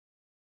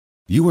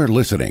You are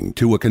listening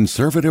to a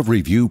Conservative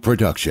Review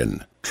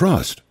production.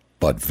 Trust,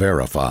 but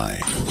verify.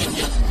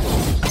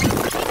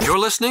 You're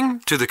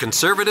listening to The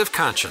Conservative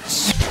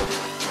Conscience.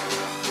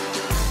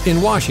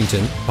 In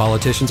Washington,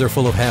 politicians are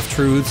full of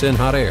half-truths and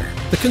hot air.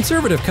 The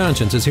Conservative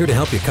Conscience is here to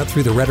help you cut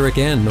through the rhetoric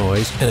and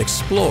noise and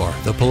explore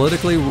the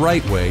politically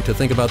right way to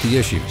think about the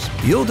issues.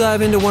 You'll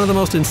dive into one of the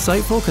most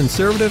insightful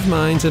conservative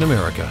minds in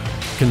America.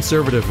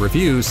 Conservative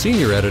Review's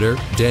senior editor,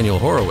 Daniel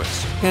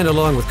Horowitz. And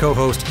along with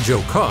co-host Joe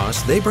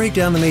Koss, they break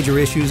down the major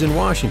issues in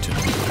Washington.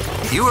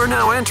 You are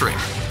now entering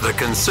The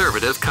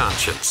Conservative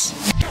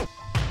Conscience.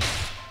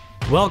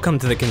 Welcome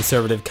to The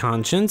Conservative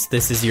Conscience.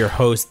 This is your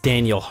host,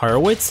 Daniel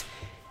Horowitz.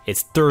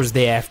 It's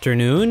Thursday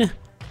afternoon,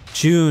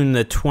 June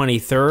the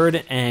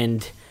 23rd,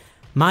 and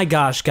my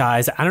gosh,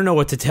 guys, I don't know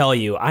what to tell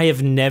you. I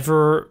have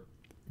never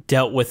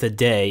dealt with a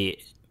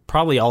day,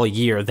 probably all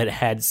year, that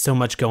had so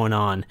much going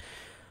on.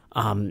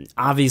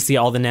 Obviously,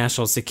 all the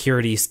national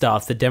security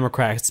stuff, the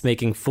Democrats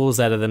making fools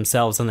out of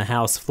themselves on the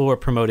House floor,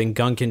 promoting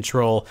gun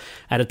control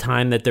at a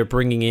time that they're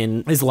bringing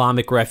in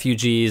Islamic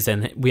refugees,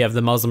 and we have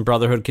the Muslim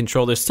Brotherhood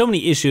control. There's so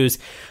many issues.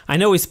 I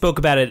know we spoke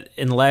about it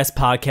in the last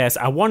podcast.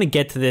 I want to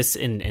get to this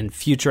in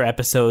future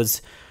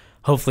episodes,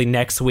 hopefully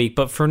next week.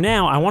 But for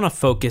now, I want to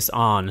focus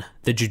on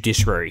the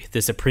Judiciary,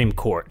 the Supreme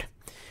Court.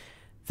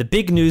 The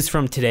big news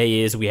from today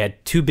is we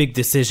had two big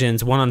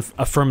decisions, one on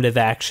affirmative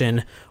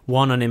action,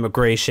 one on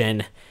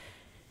immigration.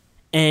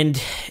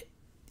 And,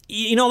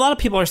 you know, a lot of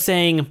people are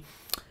saying,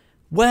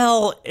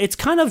 well, it's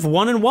kind of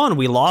one and one.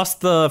 We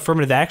lost the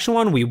affirmative action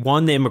one. We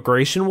won the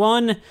immigration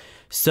one.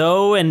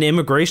 And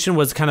immigration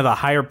was kind of a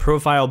higher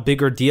profile,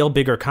 bigger deal,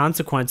 bigger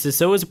consequences.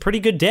 So it was a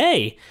pretty good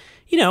day.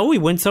 You know, we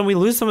win some, we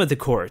lose some at the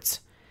courts.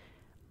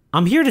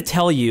 I'm here to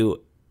tell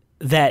you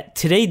that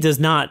today does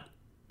not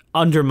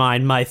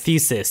undermine my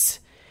thesis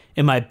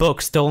in my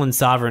book, Stolen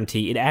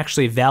Sovereignty. It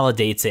actually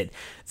validates it.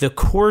 The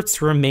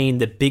courts remain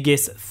the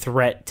biggest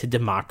threat to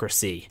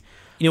democracy.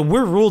 You know,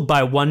 we're ruled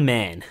by one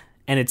man,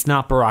 and it's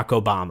not Barack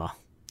Obama.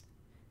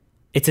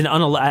 It's an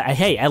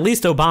hey, at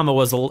least Obama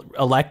was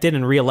elected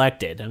and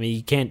reelected. I mean,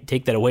 you can't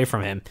take that away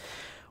from him.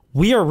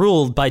 We are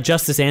ruled by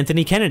Justice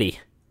Anthony Kennedy.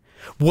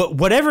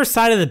 Whatever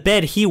side of the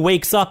bed he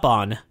wakes up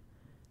on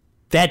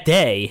that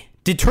day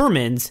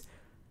determines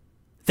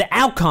the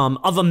outcome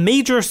of a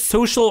major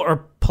social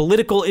or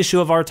political issue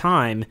of our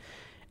time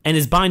and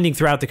is binding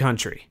throughout the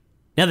country.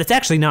 Now, that's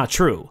actually not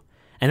true.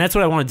 And that's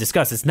what I want to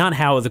discuss. It's not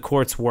how the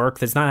courts work.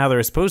 That's not how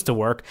they're supposed to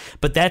work.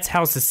 But that's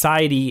how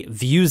society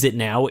views it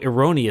now,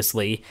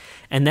 erroneously.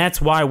 And that's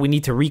why we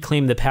need to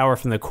reclaim the power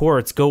from the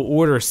courts, go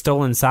order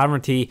stolen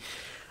sovereignty,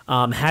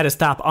 how to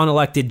stop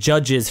unelected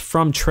judges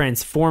from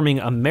transforming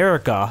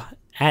America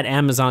at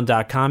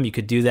Amazon.com. You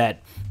could do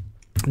that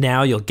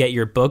now. You'll get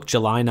your book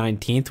July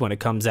 19th when it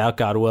comes out,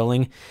 God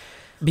willing.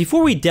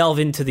 Before we delve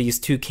into these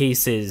two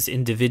cases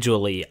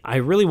individually, I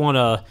really want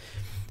to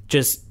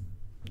just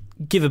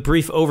give a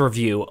brief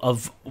overview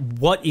of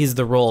what is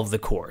the role of the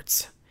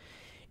courts.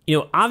 You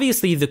know,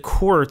 obviously the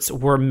courts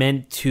were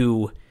meant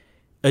to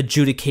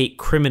adjudicate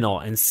criminal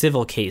and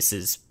civil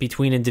cases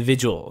between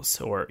individuals,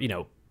 or, you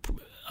know,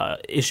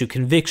 issue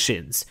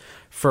convictions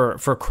for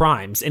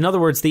crimes. In other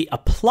words, they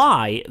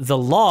apply the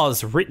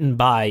laws written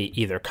by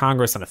either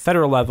Congress on a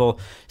federal level,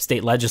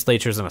 state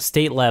legislatures on a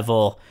state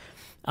level,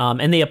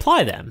 and they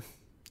apply them.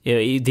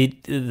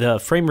 The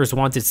framers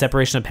wanted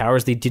separation of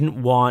powers. They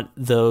didn't want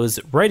those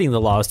writing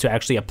the laws to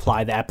actually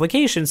apply the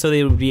application, so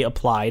they would be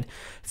applied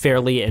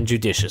fairly and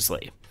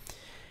judiciously.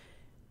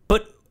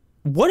 But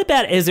what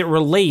about as it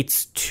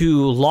relates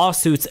to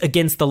lawsuits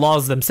against the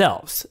laws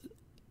themselves?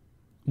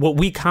 What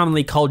we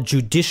commonly call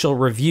judicial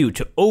review,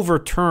 to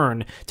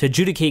overturn, to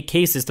adjudicate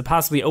cases, to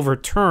possibly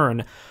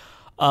overturn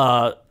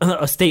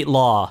a state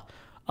law,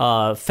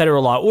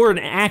 federal law, or an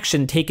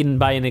action taken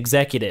by an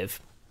executive,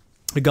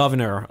 a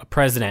governor, a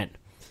president.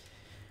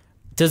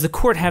 Does the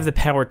court have the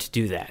power to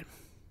do that?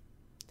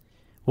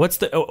 What's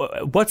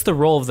the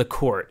role of the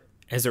court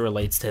as it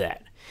relates to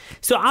that?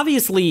 So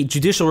obviously,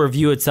 judicial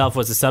review itself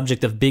was a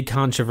subject of big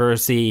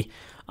controversy,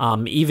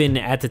 even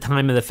at the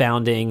time of the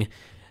founding.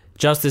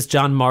 Justice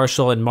John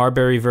Marshall in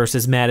Marbury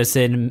versus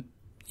Madison,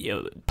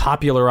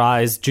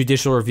 popularized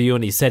judicial review,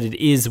 and he said it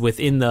is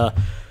within the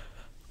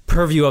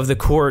purview of the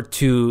court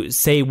to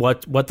say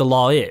what the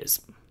law is.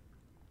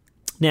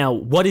 Now,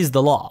 what is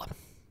the law?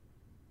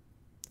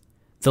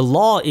 The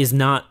law is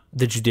not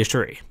the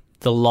judiciary.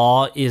 The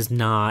law is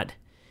not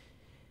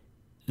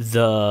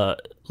the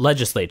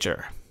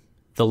legislature.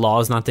 The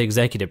law is not the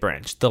executive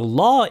branch. The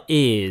law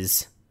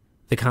is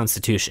the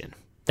Constitution.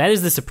 That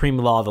is the supreme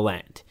law of the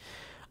land.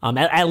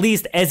 At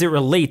least as it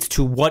relates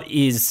to what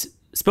is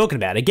spoken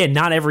about. Again,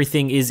 not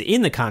everything is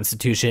in the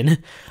Constitution,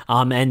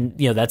 and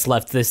that's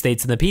left to the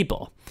states and the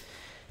people.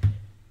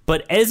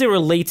 But as it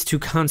relates to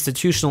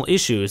constitutional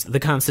issues, the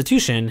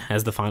Constitution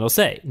has the final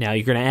say. Now,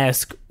 you're going to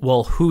ask,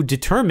 well, who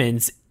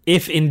determines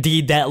if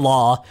indeed that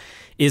law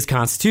is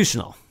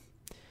constitutional?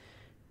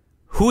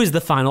 Who is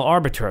the final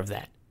arbiter of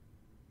that?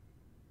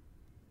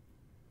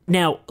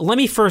 Now, let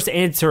me first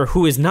answer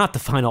who is not the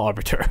final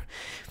arbiter.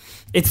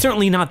 It's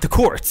certainly not the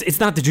courts. It's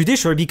not the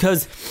judiciary,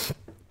 because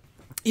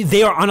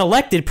they are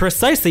unelected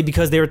precisely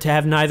because they are to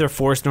have neither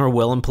force nor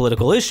will in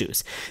political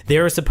issues. They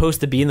are supposed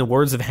to be, in the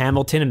words of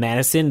Hamilton and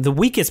Madison, the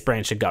weakest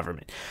branch of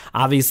government.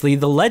 Obviously,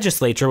 the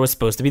legislature was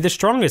supposed to be the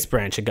strongest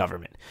branch of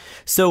government.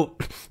 So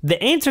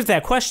the answer to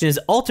that question is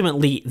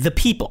ultimately the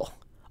people.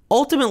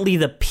 Ultimately,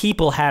 the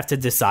people have to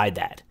decide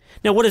that.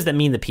 Now, what does that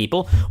mean, the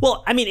people?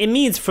 Well, I mean, it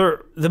means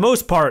for the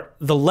most part,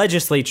 the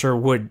legislature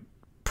would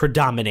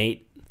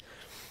predominate.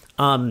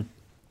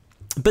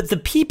 But the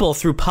people,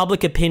 through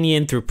public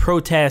opinion, through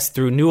protest,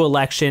 through new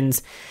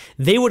elections,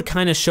 they would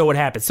kind of show what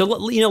happens. So,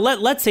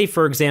 let's say,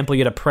 for example,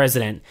 you had a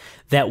president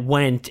that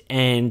went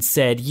and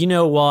said, you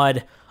know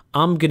what,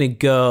 I'm going to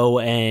go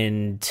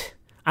and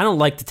I don't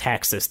like the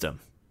tax system.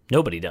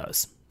 Nobody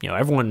does.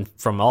 Everyone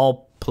from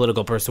all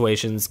political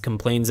persuasions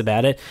complains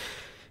about it.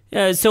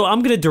 So I'm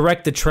going to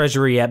direct the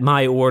Treasury at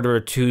my order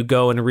to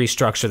go and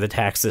restructure the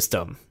tax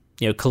system.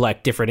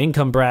 Collect different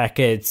income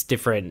brackets,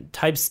 different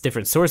types,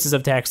 different sources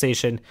of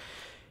taxation.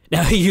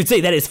 Now, you'd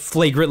say that is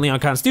flagrantly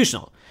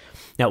unconstitutional.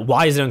 Now,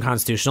 why is it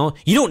unconstitutional?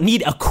 You don't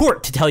need a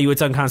court to tell you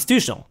it's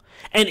unconstitutional.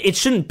 And it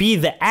shouldn't be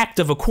the act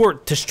of a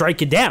court to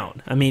strike it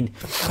down. I mean,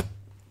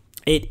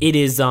 it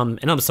is, and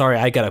I'm sorry,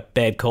 I got a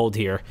bad cold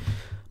here.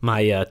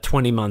 My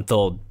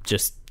 20-month-old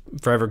just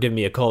forever giving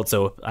me a cold,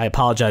 so I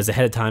apologize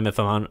ahead of time if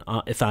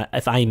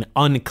I'm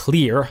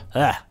unclear.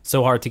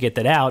 So hard to get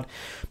that out.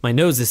 My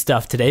nose is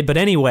stuffed today. But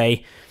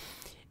anyway,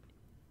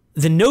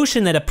 the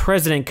notion that a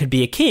president could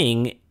be a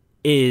king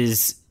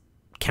is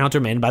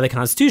countermanded by the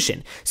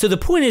Constitution. So the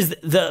point is,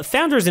 the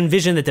founders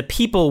envisioned that the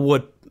people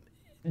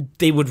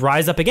would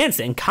rise up against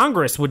it, and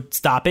Congress would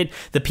stop it.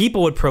 The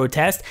people would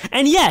protest,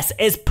 and yes,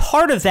 as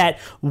part of that,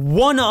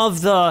 one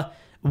of the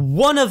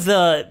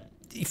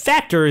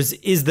factors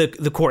is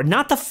the court,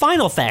 not the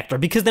final factor,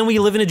 because then we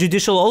live in a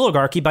judicial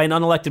oligarchy by an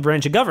unelected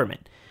branch of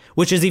government,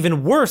 which is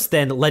even worse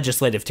than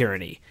legislative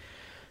tyranny,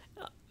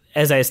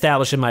 as I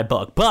established in my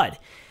book. But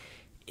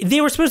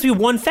they were supposed to be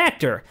one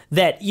factor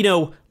that,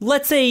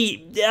 let's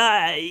say,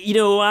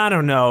 I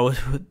don't know,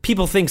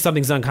 people think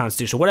something's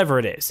unconstitutional, whatever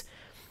it is.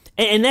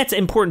 And that's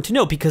important to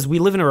note, because we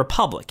live in a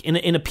republic.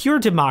 In a pure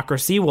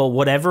democracy, well,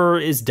 whatever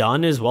is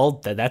done is,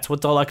 well, that's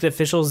what the elected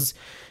officials,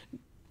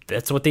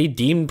 that's what they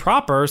deem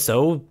proper,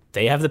 so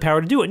they have the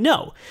power to do it.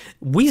 No,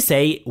 we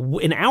say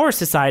in our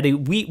society,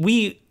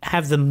 we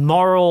have the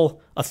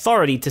moral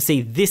authority to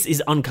say this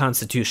is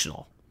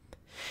unconstitutional.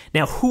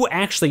 Now, who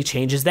actually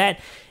changes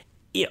that?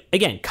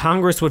 Again,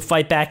 Congress would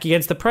fight back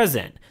against the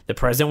president. The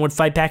president would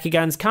fight back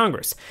against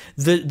Congress.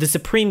 The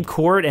Supreme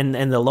Court and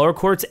the lower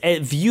courts,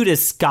 viewed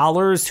as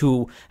scholars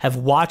who have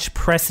watched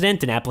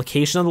precedent and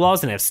application of the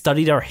laws and have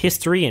studied our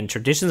history and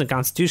traditions and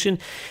Constitution,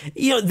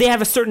 they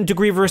have a certain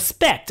degree of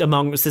respect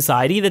among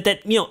society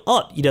that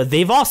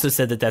they've also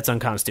said that that's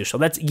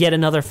unconstitutional. That's yet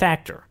another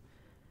factor.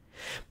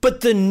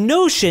 But the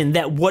notion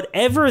that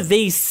whatever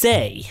they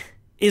say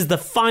is the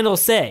final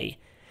say,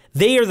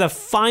 they are the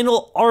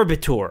final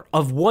arbiter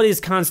of what is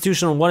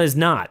constitutional and what is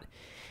not,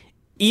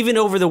 even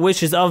over the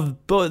wishes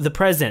of both the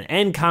president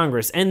and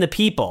Congress and the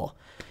people,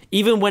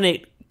 even when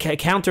it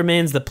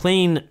countermands the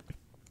plain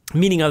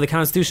meaning of the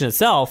Constitution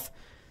itself,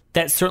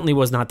 that certainly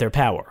was not their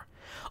power.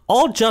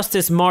 All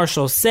Justice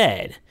Marshall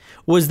said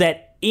was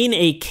that in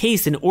a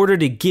case, in order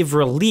to give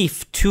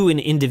relief to an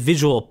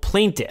individual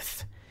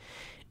plaintiff,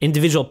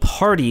 individual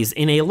parties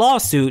in a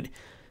lawsuit,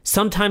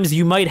 sometimes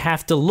you might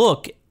have to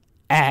look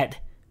at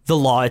the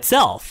law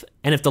itself.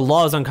 And if the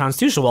law is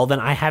unconstitutional, well,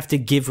 then I have to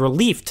give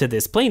relief to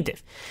this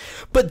plaintiff.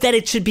 But that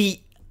it should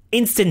be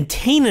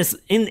instantaneously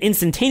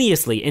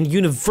and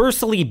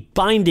universally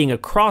binding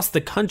across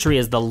the country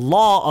as the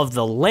law of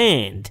the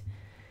land,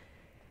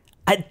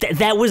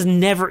 that was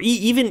never,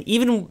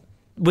 even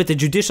with the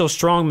judicial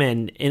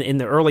strongmen in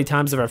the early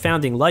times of our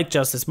founding, like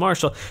Justice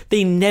Marshall,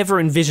 they never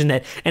envisioned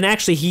that. And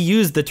actually, he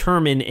used the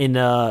term in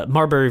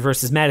Marbury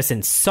versus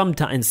Madison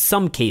in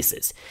some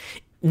cases.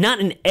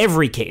 Not in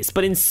every case,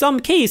 but in some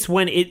case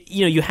when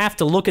you have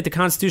to look at the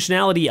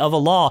constitutionality of a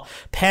law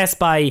passed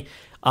by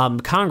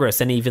Congress,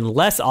 and even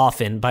less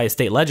often by a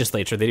state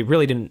legislature. They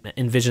really didn't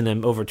envision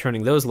them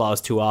overturning those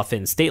laws too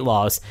often, state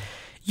laws.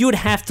 You would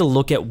have to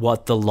look at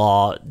what the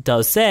law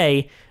does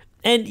say.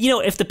 And,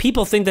 if the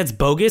people think that's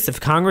bogus,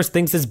 if Congress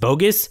thinks it's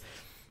bogus,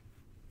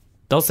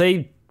 they'll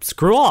say,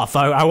 screw off.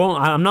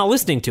 I'm not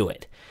listening to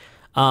it.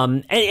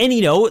 And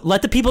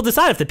let the people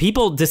decide. If the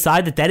people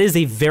decide that is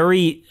a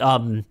very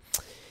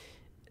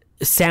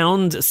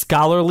sound,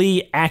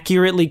 scholarly,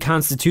 accurately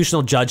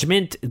constitutional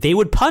judgment, they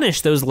would punish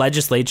those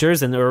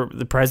legislatures or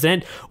the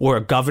president or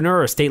a governor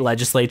or a state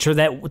legislature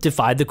that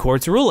defied the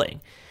court's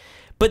ruling.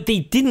 But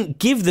they didn't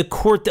give the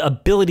court the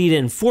ability to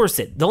enforce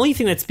it. The only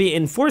thing that's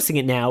enforcing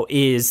it now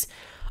is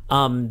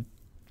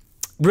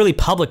really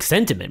public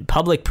sentiment,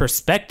 public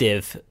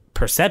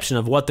perception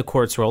of what the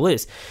court's role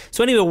is.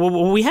 So anyway,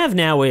 what we have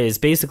now is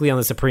basically on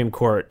the Supreme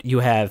Court, you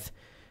have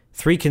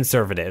 3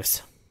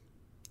 conservatives,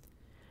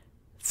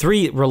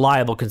 3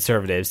 reliable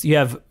conservatives. You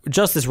have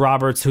Justice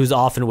Roberts, who's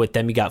often with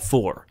them. You got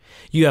 4.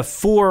 You have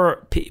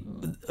 4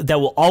 that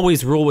will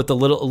always rule with the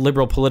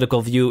liberal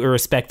political view,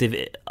 irrespective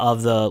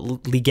of the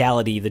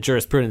legality, the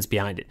jurisprudence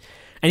behind it.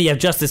 And you have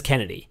Justice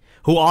Kennedy,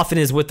 who often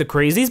is with the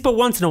crazies, but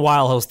once in a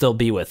while he'll still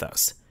be with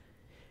us.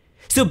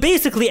 So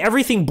basically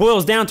everything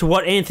boils down to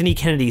what Anthony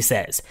Kennedy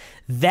says.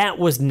 That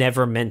was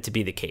never meant to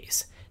be the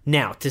case.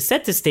 Now, to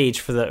set the stage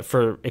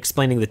for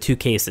explaining the 2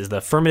 cases, the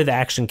affirmative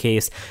action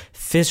case,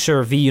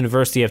 Fisher v.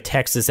 University of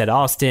Texas at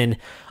Austin,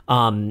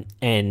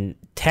 and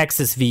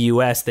Texas v.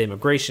 U.S., the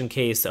immigration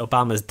case,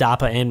 Obama's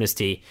DAPA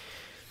amnesty,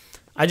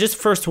 I just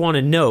first want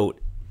to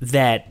note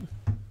that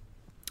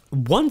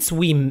once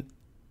we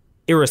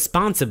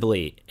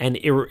irresponsibly and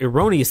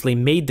erroneously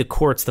made the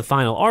courts the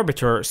final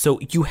arbiter,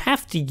 so you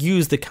have to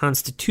use the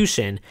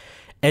Constitution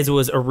as it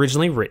was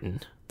originally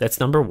written. That's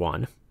number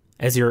 1.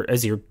 As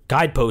your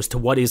guidepost to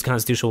what is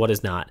constitutional, what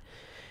is not,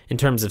 in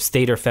terms of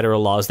state or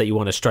federal laws that you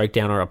want to strike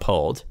down or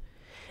uphold.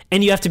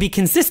 And you have to be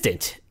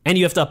consistent, and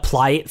you have to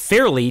apply it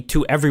fairly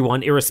to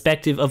everyone,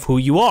 irrespective of who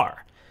you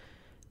are.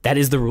 That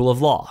is the rule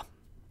of law.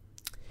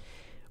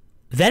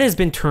 That has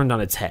been turned on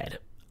its head.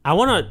 I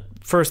want to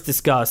first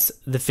discuss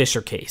the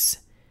Fisher case.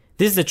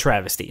 This is a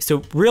travesty.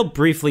 So real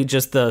briefly,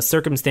 just the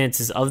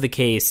circumstances of the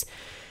case.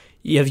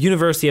 You have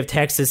University of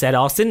Texas at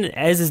Austin,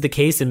 as is the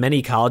case in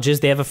many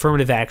colleges, they have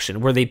affirmative action,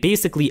 where they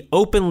basically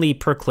openly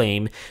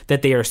proclaim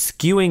that they are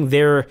skewing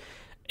their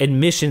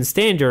admission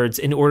standards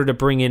in order to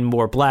bring in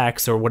more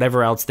blacks or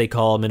whatever else they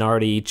call a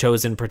minority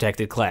chosen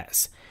protected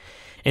class.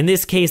 In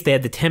this case, they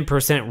had the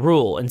 10%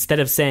 rule.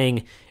 Instead of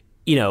saying,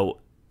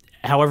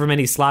 however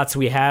many slots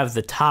we have,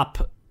 the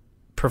top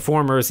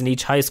performers in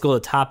each high school,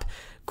 the top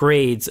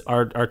grades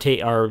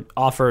are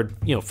offered,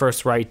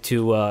 first right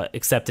to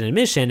accept an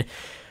admission.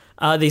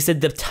 They said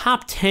the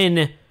top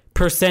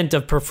 10%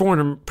 of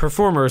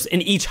performers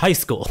in each high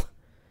school.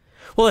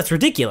 Well, that's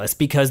ridiculous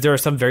because there are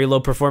some very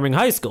low performing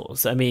high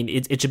schools. I mean,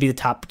 it should be the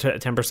top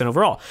 10%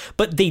 overall.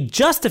 But they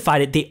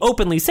justified it. They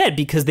openly said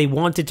because they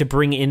wanted to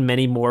bring in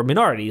many more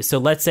minorities. So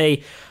let's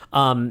say,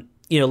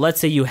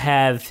 you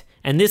have,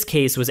 and this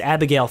case was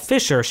Abigail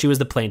Fisher. She was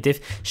the plaintiff.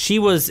 She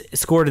was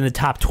scored in the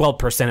top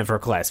 12% of her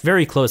class,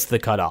 very close to the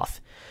cutoff.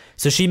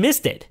 So she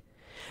missed it.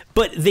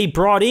 But they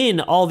brought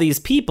in all these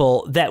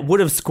people that would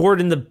have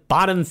scored in the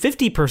bottom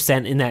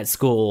 50% in that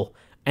school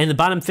and the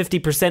bottom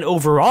 50%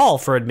 overall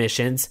for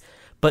admissions,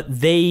 but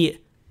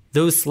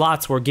those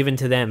slots were given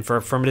to them for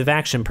affirmative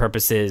action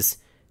purposes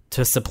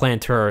to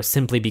supplant her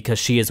simply because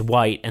she is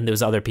white and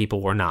those other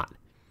people were not.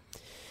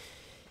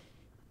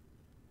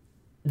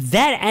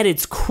 That at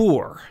its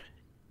core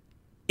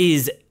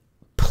is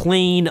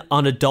plain,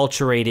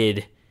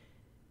 unadulterated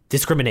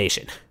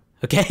discrimination.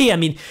 Okay? I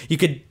mean, you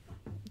could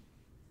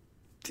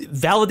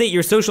validate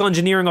your social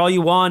engineering all you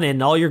want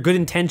and all your good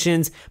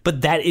intentions,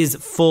 but that is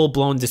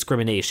full-blown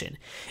discrimination.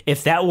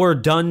 If that were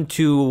done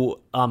to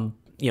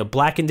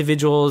black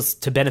individuals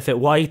to benefit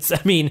whites,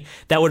 I mean,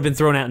 that would have been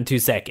thrown out in 2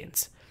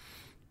 seconds.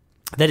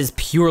 That is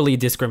purely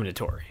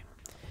discriminatory.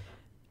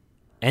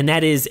 And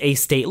that is a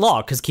state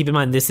law, because keep in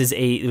mind,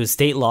 it was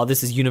state law.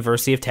 This is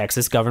University of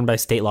Texas, governed by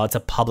state law. It's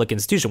a public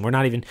institution. We're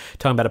not even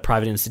talking about a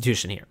private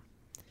institution here.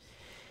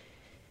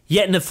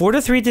 Yet in a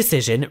 4-3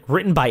 decision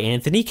written by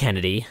Anthony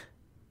Kennedy,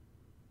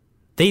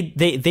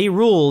 They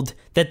ruled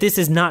that this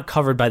is not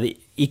covered by the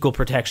Equal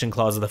Protection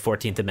Clause of the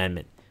 14th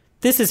Amendment.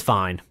 This is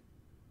fine.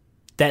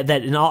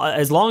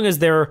 As long as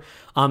they're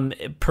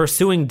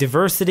pursuing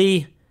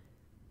diversity,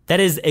 that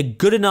is a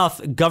good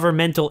enough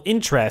governmental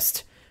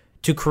interest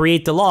to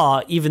create the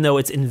law, even though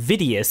it's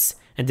invidious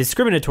and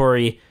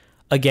discriminatory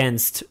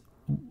against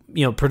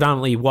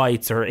predominantly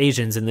whites or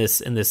Asians in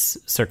this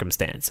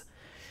circumstance.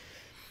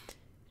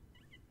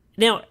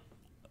 Now,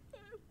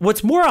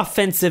 what's more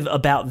offensive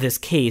about this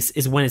case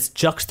is when it's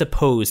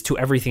juxtaposed to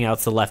everything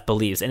else the left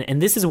believes.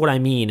 And this is what I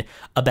mean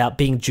about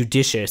being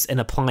judicious and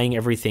applying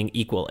everything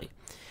equally.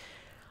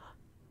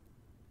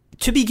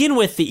 To begin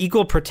with, the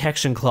Equal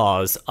Protection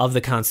Clause of the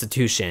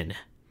Constitution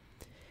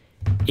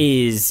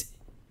is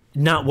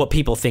not what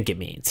people think it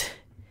means.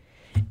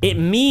 It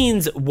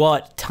means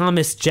what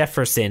Thomas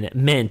Jefferson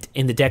meant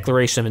in the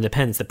Declaration of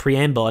Independence, the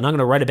preamble. And I'm going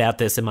to write about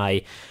this in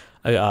my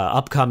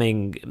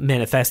upcoming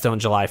manifesto on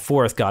July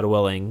 4th, God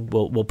willing.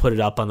 We'll put it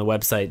up on the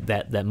website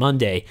that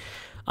Monday,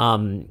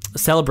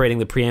 celebrating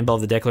the preamble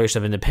of the Declaration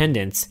of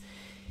Independence.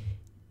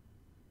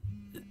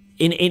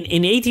 In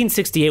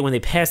 1868, when they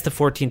passed the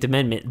 14th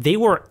Amendment, they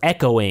were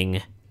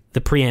echoing the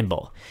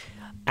preamble.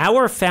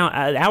 Our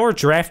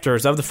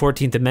drafters of the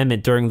 14th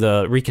Amendment during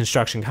the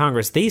Reconstruction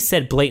Congress, they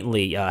said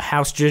blatantly,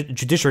 House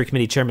Judiciary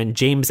Committee Chairman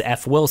James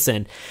F.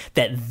 Wilson,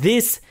 that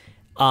this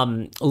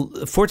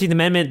 14th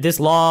Amendment, this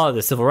law,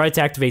 the Civil Rights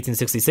Act of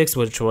 1866,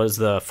 which was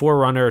the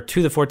forerunner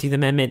to the 14th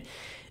Amendment,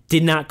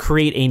 did not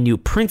create a new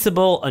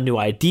principle, a new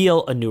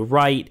ideal, a new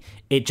right.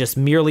 It just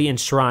merely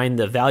enshrined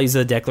the values of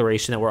the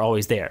Declaration that were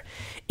always there.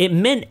 It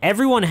meant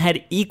everyone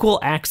had equal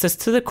access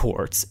to the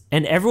courts,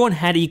 and everyone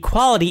had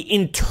equality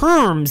in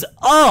terms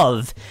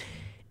of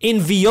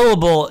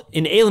inviolable,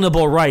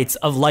 inalienable rights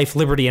of life,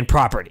 liberty, and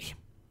property.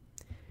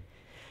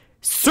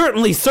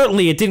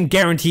 Certainly, it didn't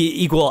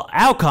guarantee equal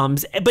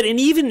outcomes, but in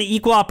even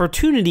equal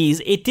opportunities,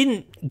 it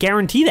didn't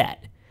guarantee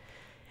that.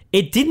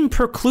 It didn't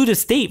preclude a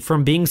state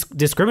from being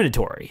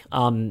discriminatory.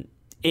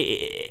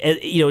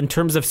 In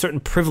terms of certain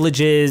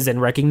privileges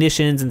and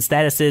recognitions and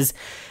statuses,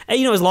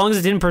 as long as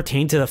it didn't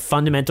pertain to the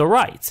fundamental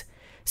rights.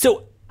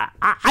 So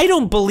I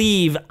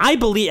believe,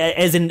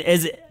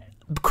 as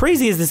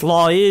crazy as this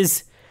law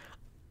is,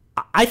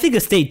 I think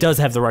a state does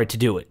have the right to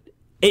do it.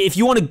 If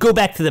you want to go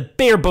back to the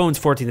bare bones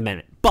 14th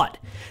Amendment. But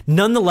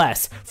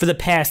nonetheless, for the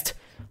past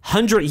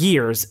 100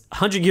 years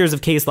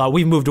of case law,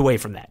 we've moved away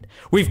from that.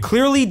 We've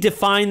clearly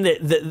defined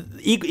that the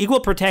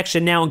equal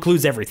protection now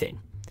includes everything.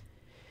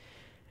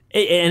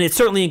 And it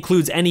certainly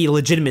includes any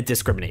legitimate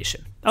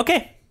discrimination.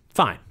 Okay,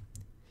 fine.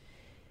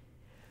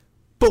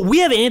 But we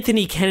have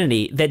Anthony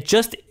Kennedy that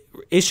just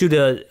issued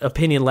an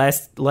opinion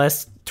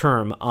last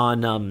term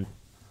on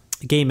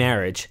gay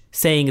marriage,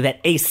 saying that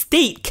a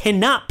state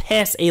cannot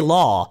pass a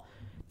law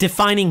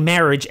defining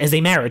marriage, as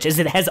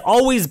it has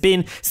always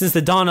been since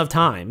the dawn of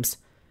times,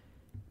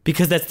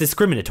 because that's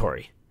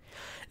discriminatory.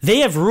 They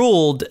have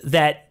ruled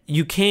that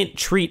you can't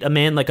treat a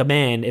man like a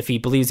man if he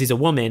believes he's a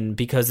woman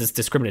because it's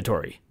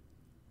discriminatory,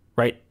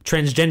 right?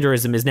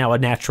 Transgenderism is now a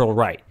natural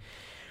right.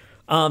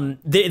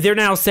 They're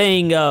now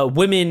saying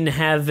women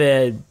have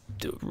an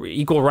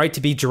equal right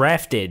to be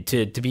drafted,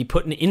 to be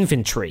put in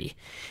infantry.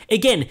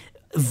 Again,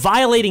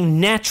 violating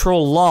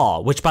natural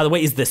law, which, by the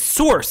way, is the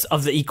source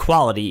of the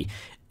equality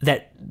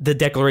that the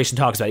Declaration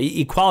talks about.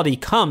 Equality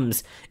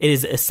it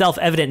is a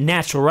self-evident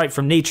natural right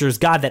from nature's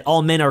God that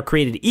all men are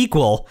created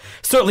equal.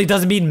 Certainly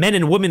doesn't mean men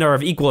and women are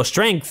of equal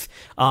strength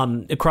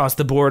across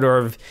the board,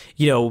 or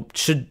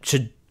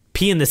should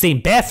pee in the same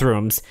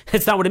bathrooms.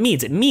 That's not what it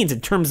means. It means in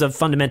terms of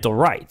fundamental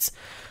rights,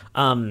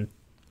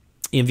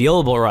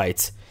 inviolable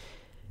rights.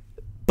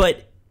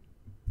 But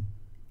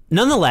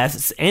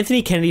nonetheless,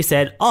 Anthony Kennedy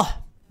said, "Oh,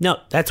 no,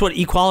 that's what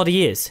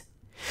equality is."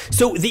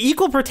 So the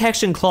Equal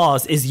Protection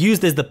Clause is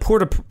used as the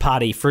porta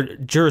potty for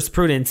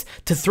jurisprudence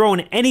to throw in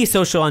any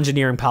social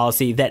engineering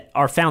policy that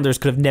our founders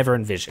could have never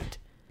envisioned.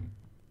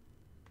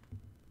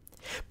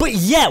 But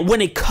yet,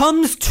 when it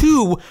comes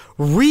to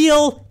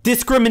real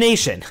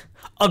discrimination,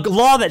 a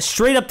law that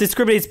straight up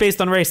discriminates based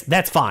on race,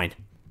 that's fine.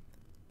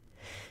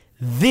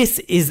 This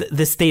is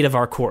the state of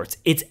our courts.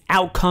 It's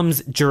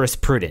outcomes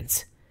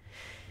jurisprudence.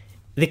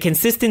 The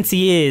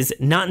consistency is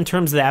not in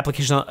terms of the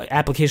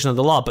application of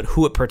the law, but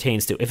who it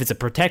pertains to. If it's a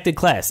protected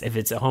class, if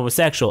it's a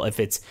homosexual, if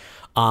it's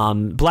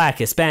black,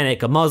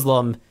 Hispanic, a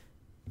Muslim,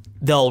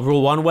 they'll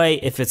rule one way.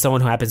 If it's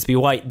someone who happens to be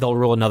white, they'll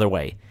rule another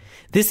way.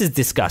 This is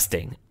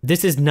disgusting.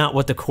 This is not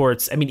what the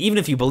courts... I mean, even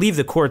if you believe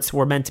the courts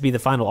were meant to be the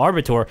final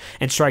arbiter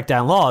and strike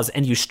down laws,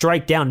 and you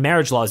strike down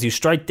marriage laws, you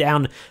strike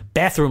down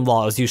bathroom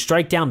laws, you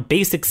strike down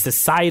basic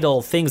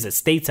societal things that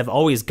states have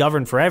always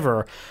governed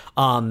forever...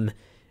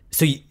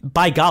 So,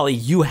 by golly,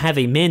 you have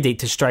a mandate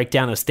to strike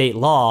down a state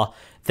law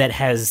that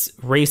has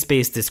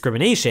race-based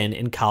discrimination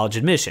in college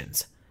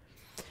admissions.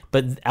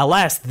 But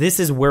alas,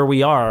 this is where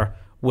we are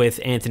with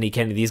Anthony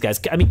Kennedy, these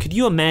guys. I mean, could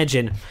you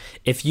imagine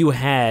if you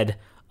had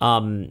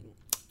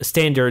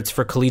standards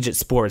for collegiate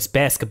sports,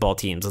 basketball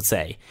teams, let's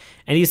say,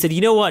 and you said,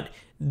 you know what,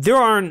 there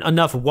aren't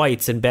enough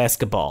whites in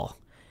basketball,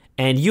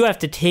 and you have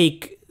to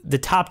take the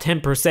top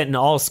 10% in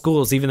all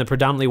schools, even the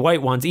predominantly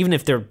white ones, even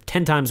if they're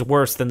 10 times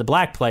worse than the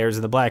black players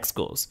in the black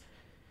schools.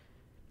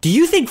 Do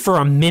you think for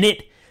a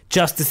minute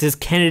Justices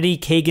Kennedy,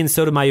 Kagan,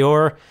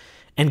 Sotomayor,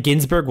 and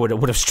Ginsburg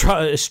would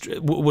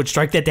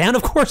strike that down?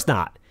 Of course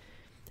not.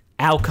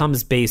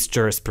 Outcomes-based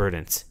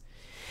jurisprudence.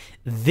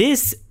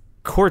 This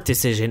court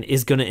decision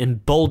is going to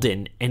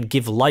embolden and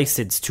give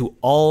license to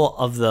all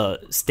of the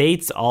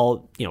states,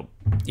 all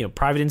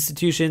private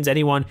institutions,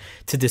 anyone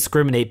to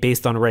discriminate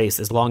based on race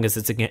as long as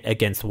it's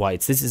against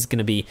whites. This is going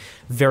to be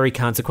very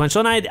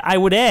consequential. And I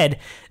would add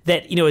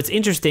that it's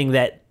interesting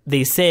that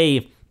they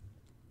say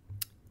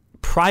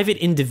private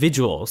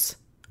individuals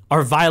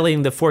are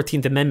violating the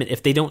 14th Amendment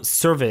if they don't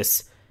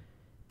service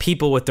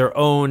people with their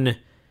own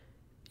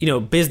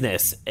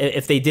business,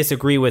 if they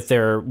disagree with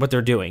what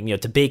they're doing,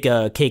 to bake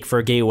a cake for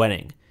a gay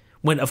wedding.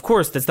 When, of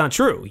course, that's not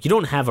true. You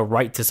don't have a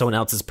right to someone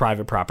else's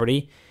private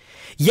property.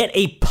 Yet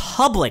a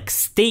public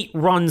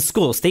state-run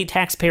school, state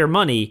taxpayer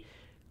money,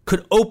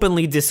 could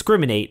openly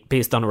discriminate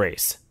based on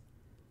race.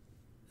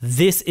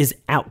 This is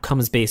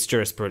outcomes-based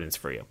jurisprudence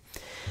for you.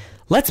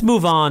 Let's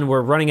move on.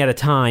 We're running out of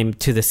time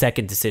to the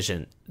second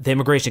decision, the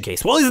immigration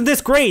case. Well, isn't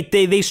this great?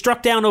 They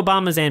struck down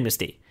Obama's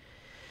amnesty.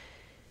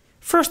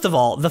 First of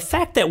all, the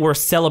fact that we're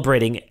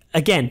celebrating,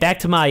 again, back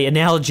to my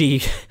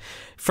analogy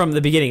from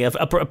the beginning,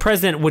 a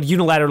president would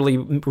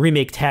unilaterally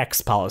remake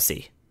tax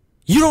policy.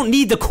 You don't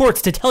need the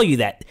courts to tell you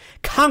that.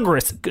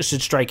 Congress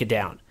should strike it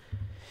down.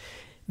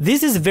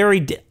 This is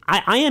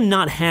I am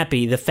not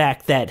happy the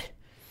fact that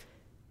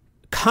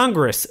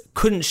Congress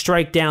couldn't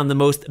strike down the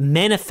most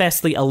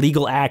manifestly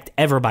illegal act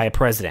ever by a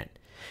president.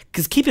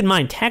 Because keep in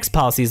mind, tax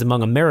policies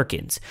among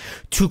Americans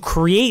to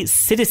create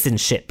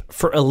citizenship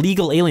for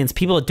illegal aliens,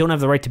 people that don't have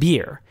the right to be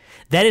here.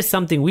 That is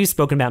something we've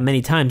spoken about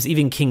many times.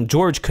 Even King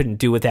George couldn't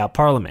do without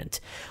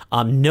Parliament.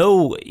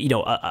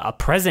 A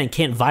president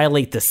can't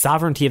violate the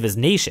sovereignty of his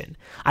nation.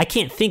 I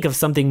can't think of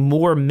something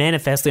more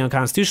manifestly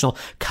unconstitutional.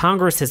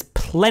 Congress has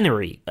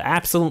plenary,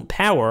 absolute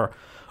power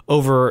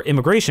over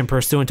immigration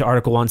pursuant to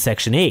Article 1,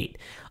 Section 8.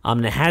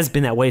 And it has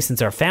been that way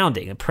since our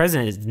founding. The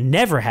president has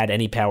never had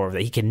any power over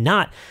that. He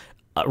cannot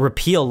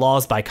repeal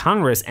laws by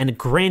Congress and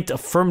grant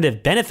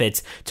affirmative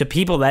benefits to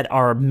people that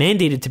are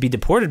mandated to be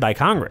deported by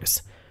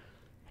Congress.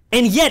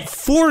 And yet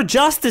 4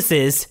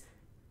 justices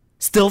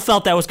still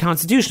felt that was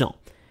constitutional.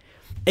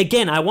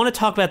 Again, I want to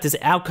talk about this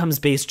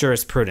outcomes-based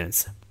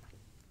jurisprudence.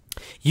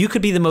 You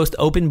could be the most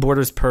open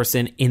borders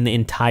person in the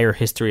entire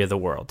history of the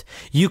world.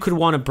 You could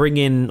want to bring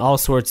in all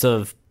sorts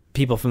of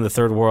people from the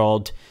third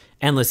world,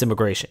 endless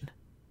immigration.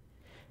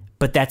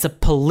 But that's a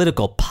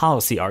political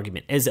policy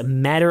argument. As a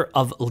matter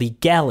of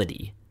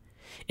legality,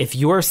 if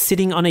you're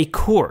sitting on a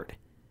court,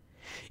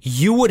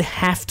 you would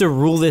have to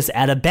rule this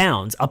out of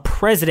bounds. A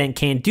president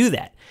can't do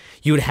that.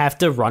 You would have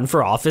to run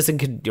for office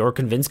or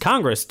convince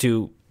Congress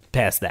to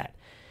pass that.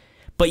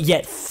 But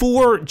yet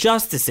 4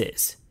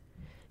 justices.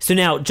 So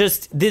now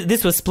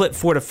this was split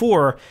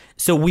 4-4.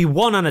 So we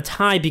won on a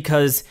tie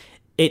because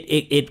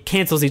it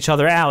cancels each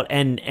other out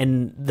and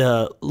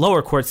the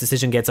lower court's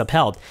decision gets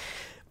upheld.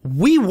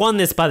 We won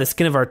this by the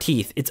skin of our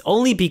teeth. It's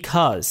only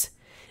because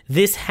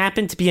this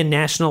happened to be a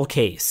national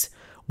case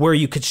where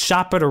you could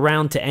shop it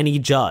around to any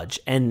judge.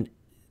 And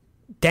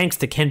thanks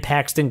to Ken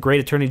Paxton,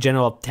 great Attorney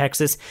General of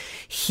Texas,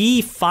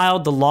 he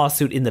filed the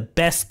lawsuit in the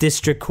best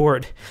district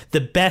court,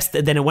 then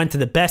it went to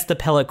the best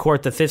appellate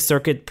court, the Fifth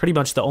Circuit, pretty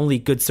much the only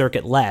good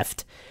circuit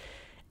left.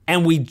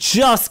 And we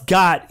just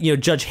got,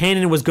 Judge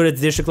Hannon was good at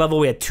the district level.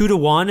 We had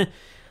 2-1.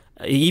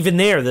 Even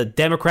there, the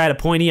Democrat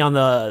appointee on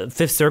the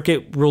Fifth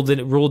Circuit ruled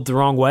the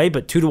wrong way,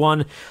 but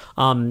 2-1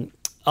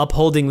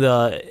 upholding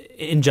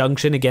the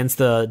injunction against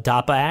the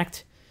DAPA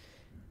Act.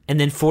 And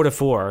then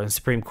 4-4 in the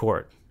Supreme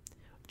Court.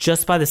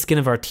 Just by the skin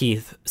of our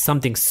teeth,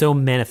 something so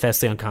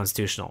manifestly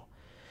unconstitutional.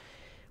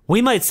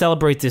 We might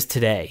celebrate this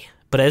today,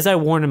 but as I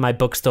warned in my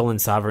book, Stolen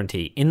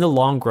Sovereignty, in the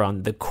long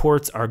run, the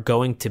courts are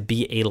going to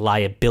be a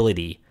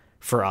liability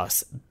for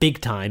us,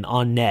 big time,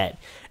 on net,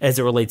 as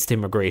it relates to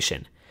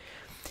immigration.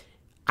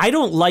 I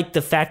don't like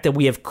the fact that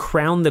we have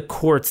crowned the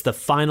courts the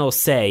final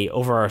say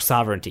over our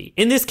sovereignty.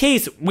 In this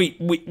case,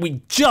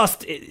 we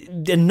just,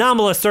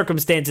 anomalous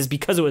circumstances,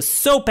 because it was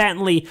so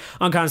patently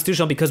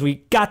unconstitutional, because we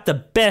got the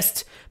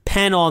best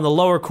panel on the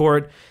lower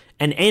court,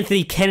 and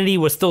Anthony Kennedy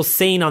was still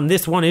sane on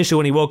this one issue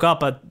when he woke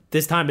up at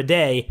this time of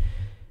day,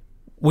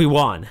 we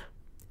won.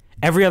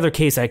 Every other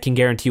case, I can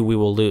guarantee you we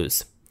will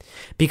lose.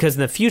 Because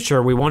in the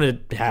future, we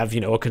want to have,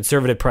 a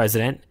conservative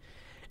president,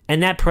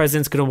 and that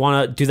president's going to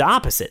want to do the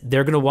opposite.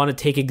 They're going to want to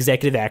take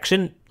executive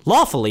action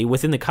lawfully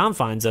within the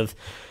confines of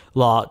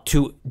law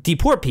to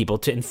deport people,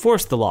 to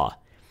enforce the law.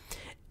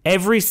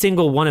 Every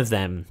single one of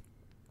them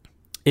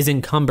is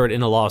encumbered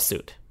in a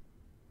lawsuit.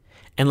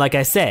 And like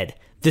I said,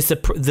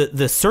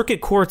 the circuit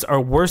courts are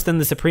worse than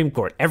the Supreme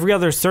Court. Every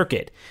other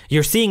circuit,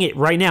 you're seeing it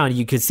right now, and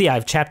you can see I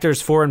have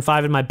chapters 4 and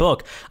 5 in my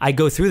book. I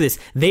go through this.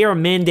 They are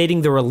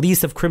mandating the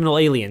release of criminal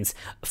aliens,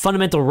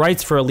 fundamental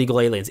rights for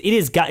illegal aliens. It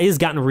has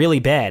gotten really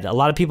bad. A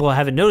lot of people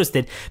haven't noticed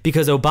it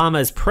because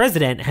Obama as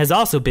president has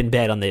also been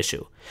bad on the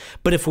issue.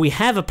 But if we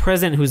have a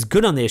president who's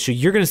good on the issue,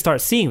 you're going to start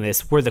seeing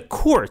this where the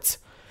courts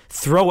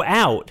throw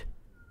out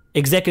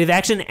executive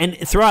action and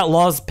throw out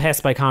laws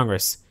passed by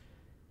Congress.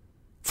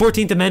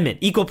 14th Amendment,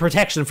 equal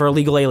protection for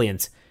illegal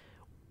aliens.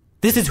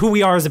 This is who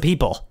we are as a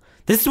people.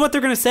 This is what they're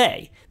going to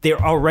say.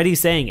 They're already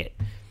saying it.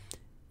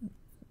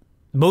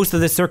 Most of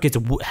the circuits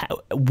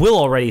will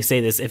already say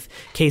this if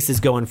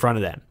cases go in front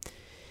of them.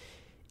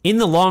 In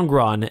the long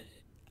run,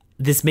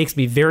 this makes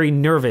me very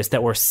nervous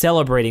that we're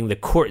celebrating the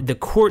court. The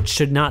court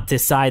should not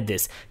decide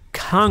this.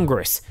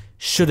 Congress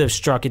should have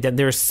struck it down.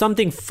 There is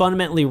something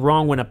fundamentally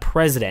wrong when a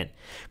president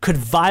could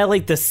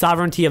violate the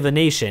sovereignty of the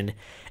nation,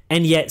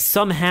 and yet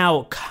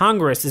somehow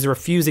Congress is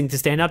refusing to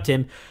stand up to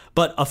him.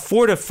 But a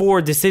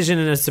 4-4 decision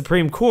in a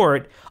Supreme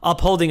Court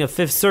upholding a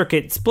Fifth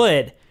Circuit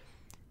split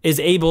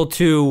is able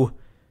to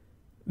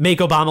make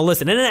Obama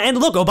listen. And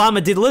look,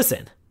 Obama did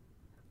listen.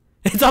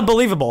 It's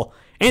unbelievable.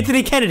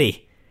 Anthony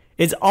Kennedy.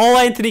 It's all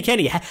Anthony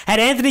Kennedy. Had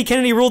Anthony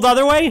Kennedy ruled the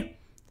other way,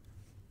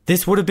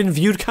 this would have been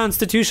viewed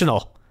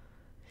constitutional.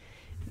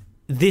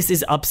 This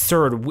is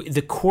absurd.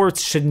 The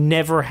courts should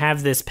never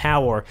have this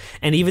power.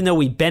 And even though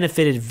we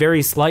benefited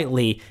very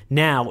slightly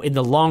now, in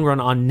the long run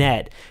on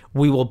net,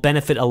 we will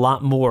benefit a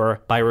lot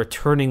more by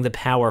returning the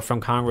power from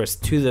Congress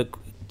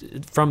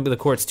from the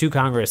courts to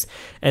Congress,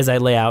 as I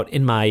lay out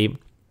in my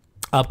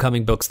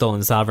upcoming book,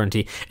 Stolen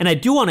Sovereignty. And I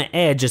do want to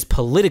add, just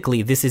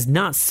politically, this is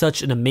not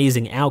such an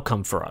amazing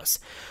outcome for us.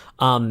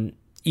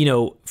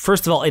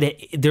 First of all,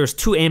 there's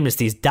 2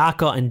 amnesties,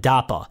 DACA and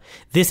DAPA.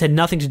 This had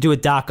nothing to do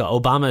with DACA.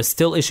 Obama is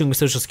still issuing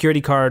Social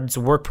Security cards,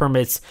 work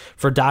permits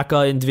for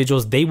DACA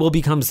individuals. They will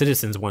become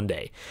citizens one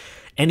day.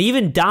 And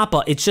even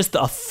DAPA, it's just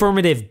the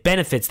affirmative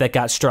benefits that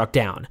got struck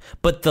down.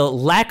 But the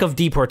lack of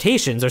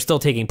deportations are still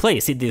taking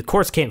place. The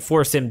courts can't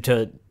force him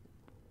to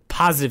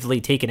positively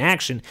take an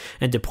action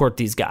and deport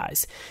these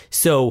guys.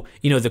 So,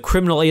 the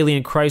criminal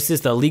alien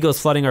crisis, the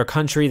illegals flooding our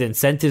country, the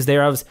incentives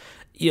thereof,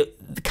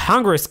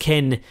 Congress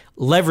can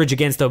leverage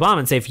against Obama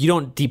and say, if you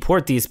don't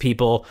deport these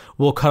people,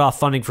 we'll cut off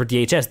funding for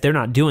DHS. They're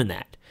not doing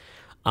that.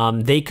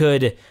 They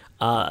could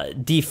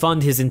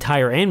defund his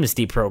entire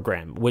amnesty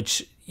program,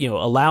 which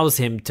allows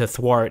him to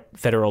thwart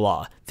federal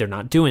law. They're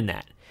not doing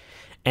that.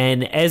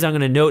 And as I'm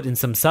going to note in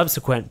some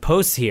subsequent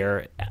posts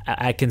here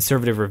at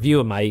Conservative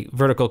Review and my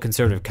vertical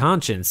conservative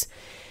conscience,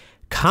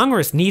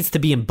 Congress needs to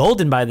be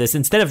emboldened by this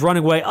instead of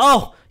running away.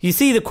 Oh, you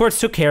see, the courts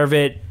took care of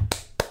it.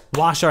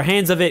 Wash our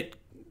hands of it.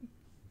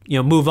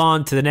 Move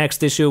on to the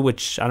next issue,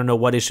 which I don't know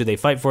what issue they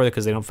fight for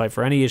because they don't fight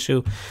for any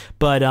issue.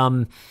 But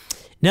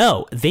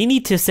no, they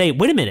need to say,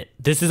 wait a minute,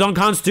 this is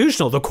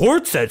unconstitutional. The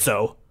court said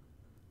so.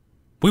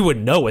 We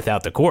wouldn't know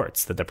without the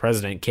courts that the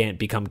president can't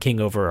become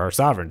king over our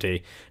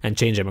sovereignty and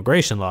change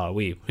immigration law.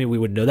 We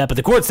wouldn't know that, but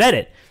the court said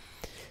it.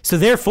 So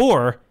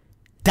therefore,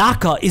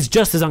 DACA is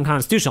just as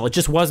unconstitutional. It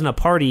just wasn't a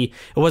party.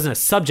 It wasn't a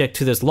subject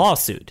to this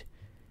lawsuit.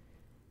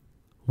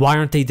 Why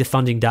aren't they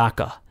defunding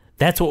DACA?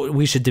 That's what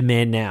we should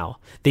demand now.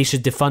 They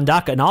should defund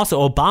DACA. And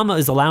also, Obama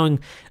is allowing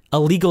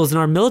illegals in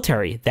our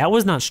military. That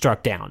was not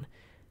struck down.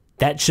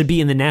 That should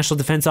be in the National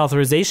Defense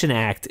Authorization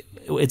Act.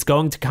 It's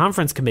going to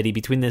conference committee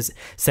between the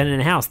Senate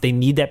and House. They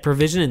need that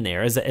provision in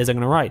there, as I'm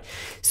going to write.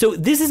 So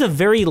this is a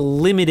very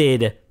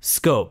limited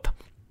scope.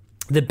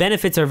 The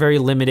benefits are very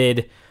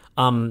limited.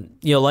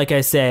 Like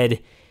I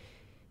said,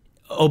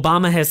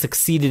 Obama has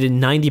succeeded in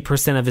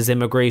 90% of his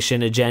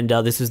immigration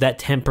agenda. This was that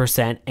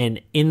 10%.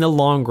 And in the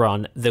long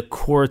run, the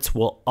courts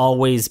will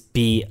always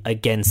be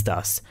against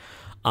us.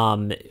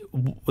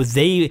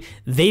 They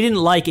didn't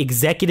like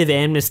executive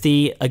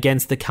amnesty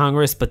against the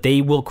Congress, but they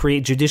will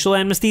create judicial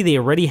amnesty. They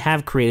already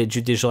have created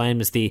judicial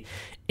amnesty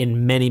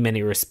in many,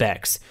 many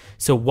respects.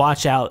 So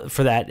watch out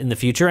for that in the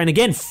future. And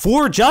again,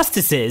 4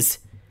 justices,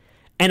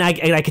 and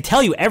I could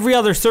tell you every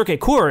other circuit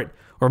court,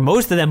 or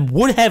most of them,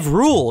 would have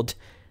ruled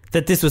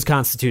that this was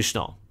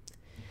constitutional.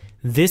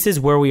 This is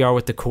where we are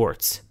with the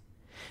courts.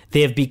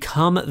 They have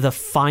become the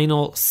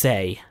final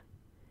say,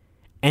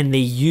 and they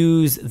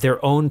use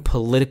their own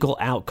political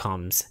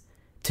outcomes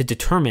to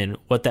determine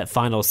what that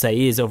final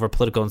say is over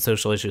political and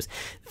social issues.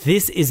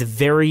 This is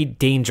very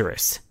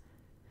dangerous.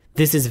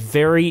 This is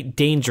very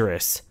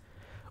dangerous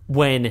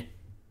when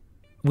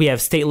we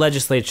have state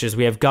legislatures,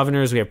 we have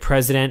governors, we have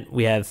president,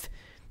 we have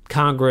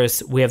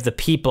Congress, we have the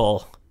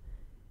people,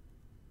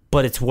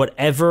 but it's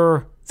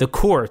whatever the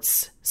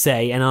courts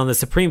say, and on the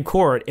Supreme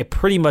Court, it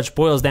pretty much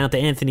boils down to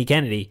Anthony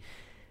Kennedy,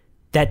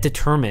 that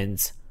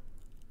determines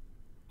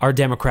our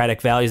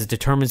democratic values, it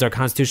determines our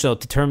constitutional, it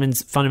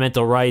determines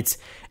fundamental rights,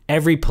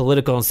 every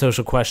political and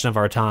social question of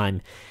our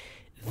time.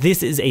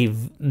 This is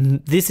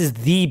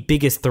the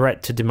biggest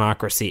threat to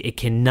democracy. It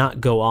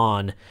cannot go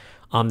on.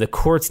 The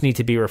courts need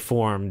to be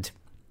reformed.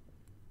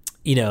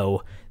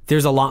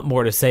 There's a lot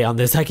more to say on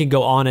this. I can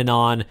go on and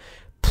on.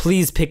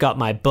 Please pick up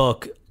my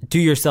book. Do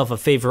yourself a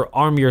favor.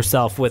 Arm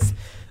yourself with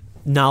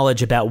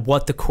knowledge about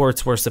what the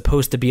courts were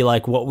supposed to be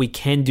like, what we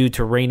can do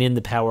to rein in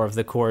the power of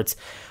the courts,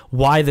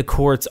 why the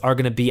courts are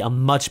going to be a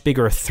much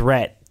bigger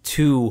threat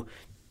to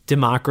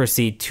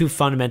democracy, to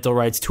fundamental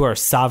rights, to our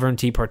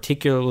sovereignty,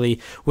 particularly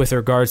with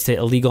regards to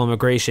illegal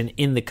immigration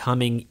in the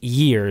coming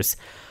years.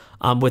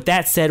 With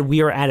that said,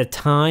 we are at a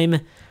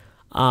time.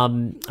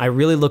 I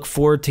really look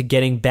forward to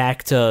getting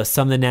back to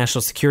some of the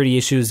national security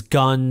issues,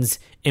 guns,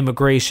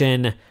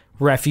 immigration,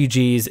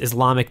 refugees,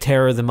 Islamic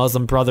terror, the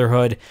Muslim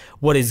Brotherhood.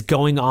 What is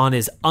going on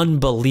is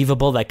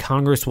unbelievable that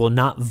Congress will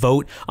not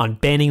vote on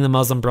banning the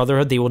Muslim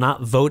Brotherhood. They will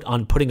not vote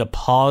on putting a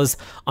pause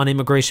on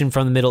immigration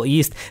from the Middle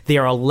East. They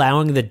are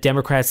allowing the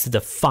Democrats to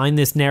define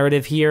this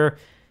narrative here.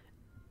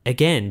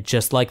 Again,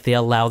 just like they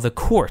allow the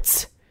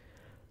courts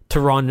to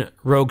run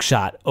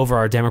rogueshot over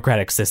our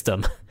democratic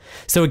system.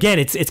 So again,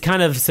 it's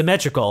kind of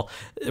symmetrical.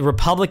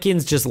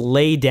 Republicans just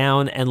lay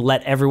down and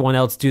let everyone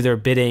else do their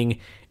bidding.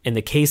 In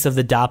the case of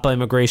the DAPA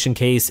immigration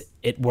case,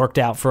 it worked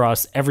out for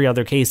us. Every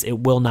other case, it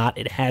will not.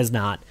 It has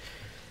not.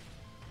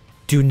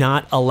 Do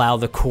not allow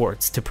the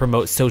courts to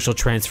promote social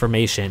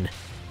transformation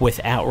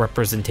without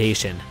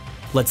representation.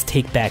 Let's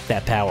take back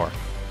that power.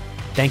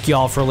 Thank you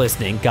all for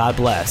listening. God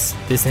bless.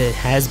 This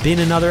has been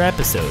another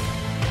episode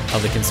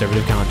of The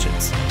Conservative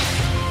Conscience.